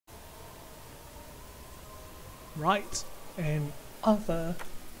right and other.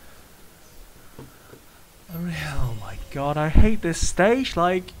 Oh my god, I hate this stage,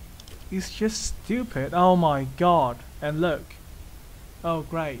 like, it's just stupid. Oh my god. And look. Oh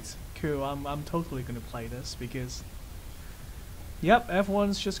great. Cool, I'm totally gonna play this because yep,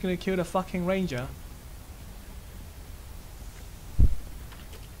 everyone's just gonna kill the fucking ranger.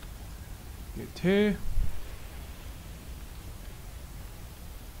 Good too.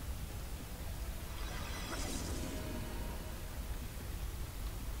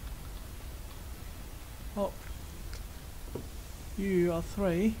 Oh. You are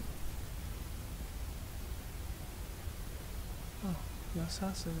 3. Oh, the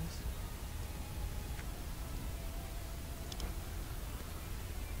assassin is.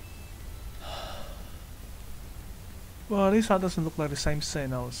 Well, at least that doesn't look like the same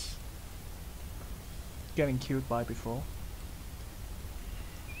sin I was getting killed by before.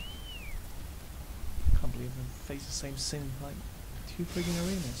 Can't believe I face the same sin like 2 friggin'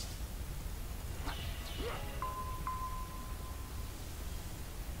 arenas.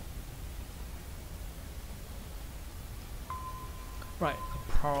 Right,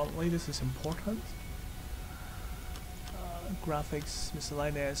 apparently this is important. Graphics,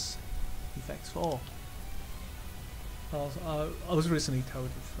 miscellaneous, effects 4. I was recently told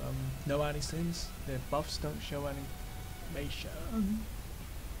if no any sins, the buffs don't show animation,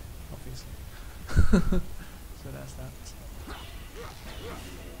 obviously. So that's that.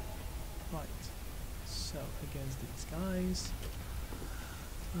 Right, so against these guys,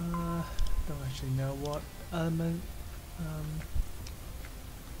 don't actually know what element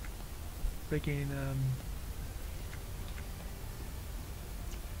freaking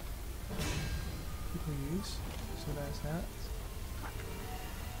people use. So that's that.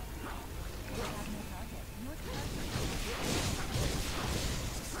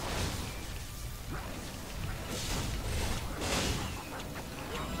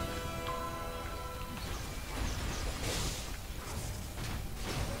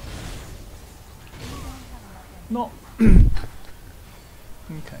 No.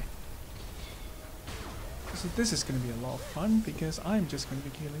 Okay. So this is going to be a lot of fun because I'm just going to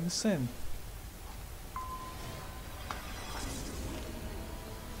be killing the sin.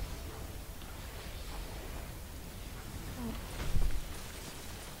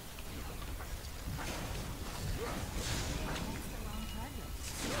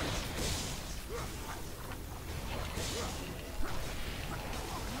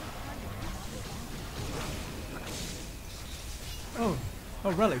 Oh,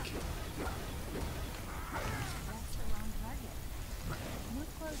 oh, relic.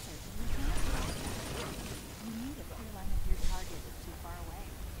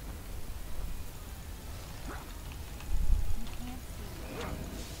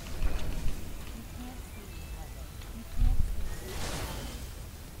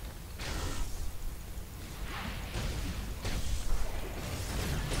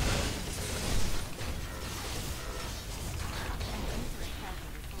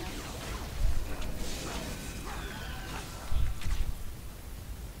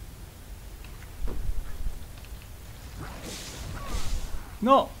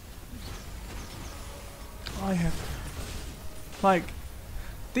 No! I have... Like,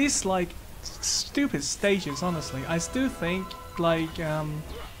 these, like, stupid stages, honestly, I still think, like,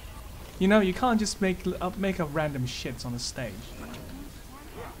 you know, you can't just make up random shits on the stage.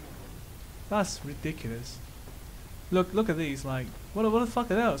 That's ridiculous. Look at these, like, what the fuck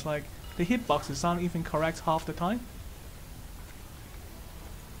are those? Like, the hitboxes aren't even correct half the time.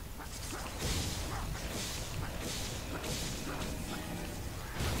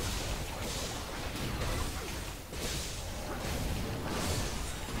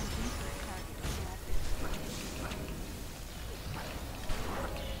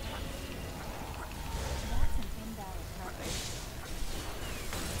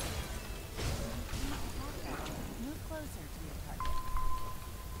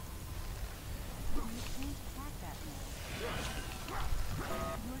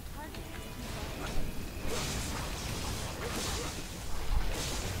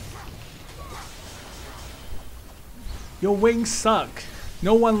 Your wings suck.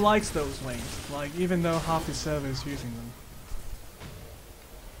 No one likes those wings. Like, even though half the server is using them.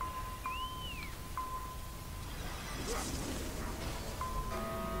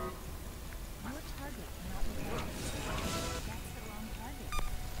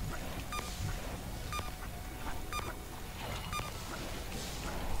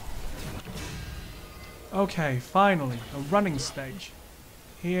 Okay, finally, a running stage.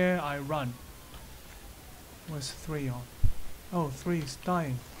 Here I run. What's 3 on? Oh, 3 is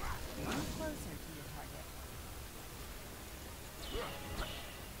dying.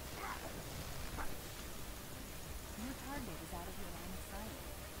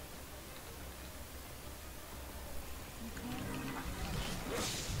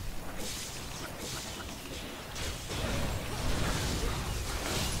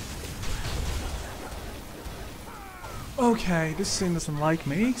 Okay, this thing doesn't like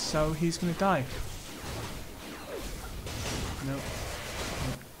me, so he's gonna die. No. No,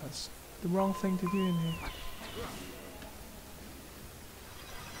 that's the wrong thing to do in here.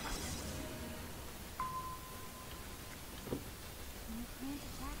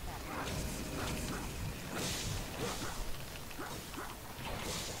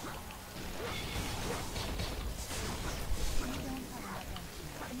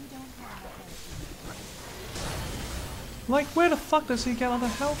 Like, where the fuck does he get all the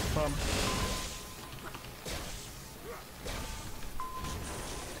health from?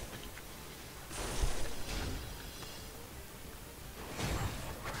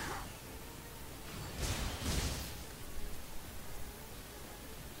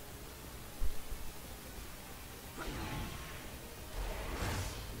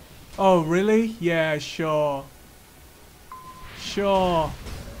 Oh, really? Yeah, sure. Sure.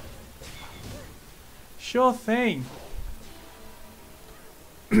 Sure thing.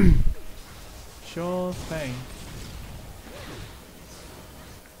 Sure thing.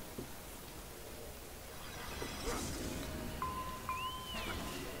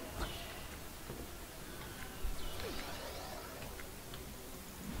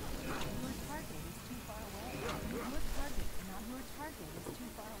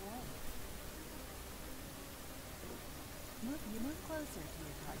 Move closer to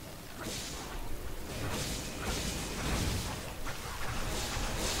your target.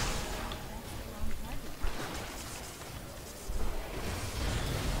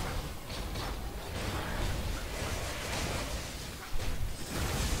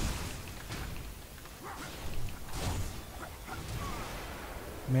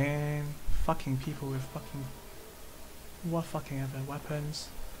 Man, fucking people with fucking what fucking other weapons?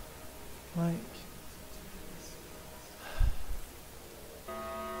 Like,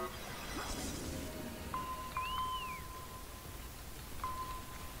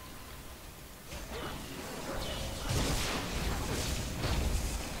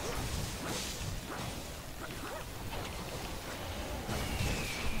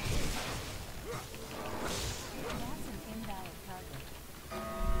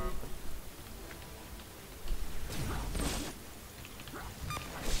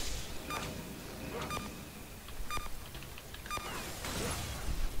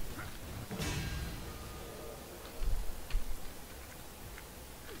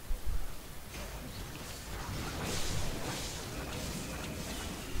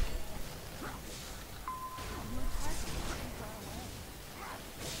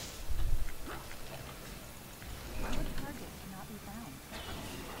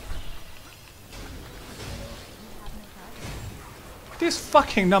 this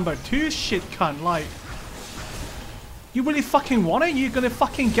fucking number 2 shit cunt, like, you really fucking want it? You're gonna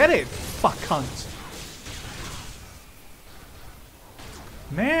fucking get it, fuck cunt.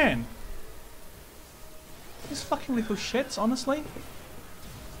 Man. These fucking little shits, honestly.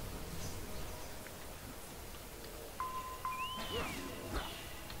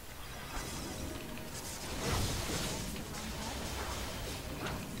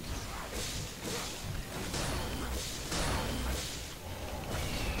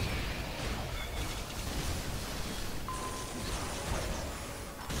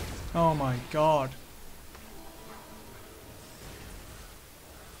 Oh my god.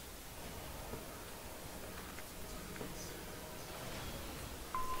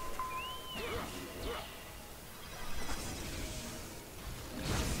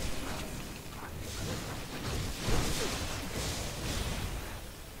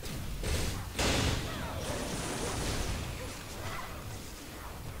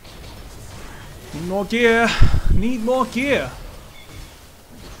 Need more gear. Need more gear.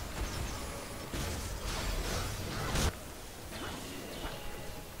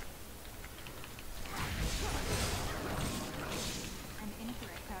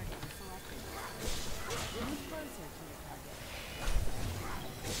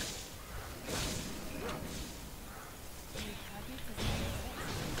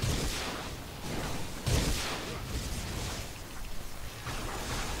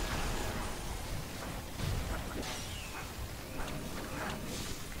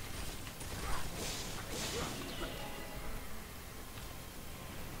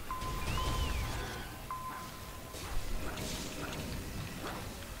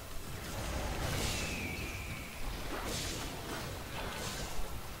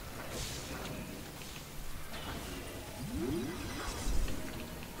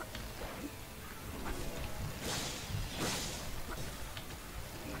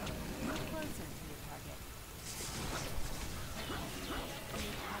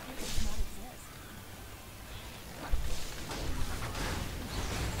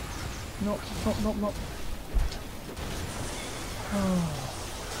 No, no, no, no. Oh,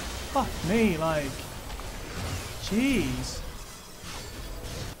 fuck me, like, jeez.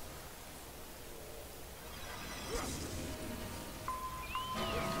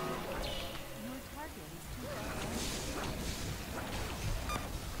 Your target is too far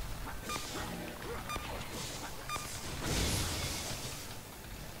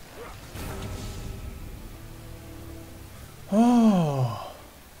Oh,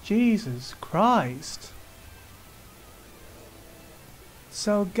 Jesus Christ.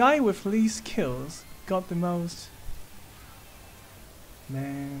 So, guy with least kills got the most.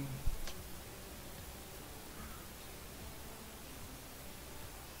 Man.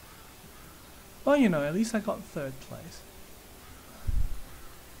 Well, you know, at least I got third place.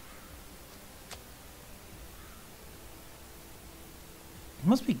 It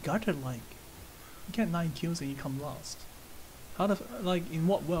must be gutted, like, you get 9 kills and you come last. How the like, in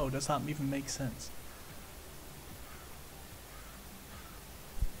what world does that even make sense?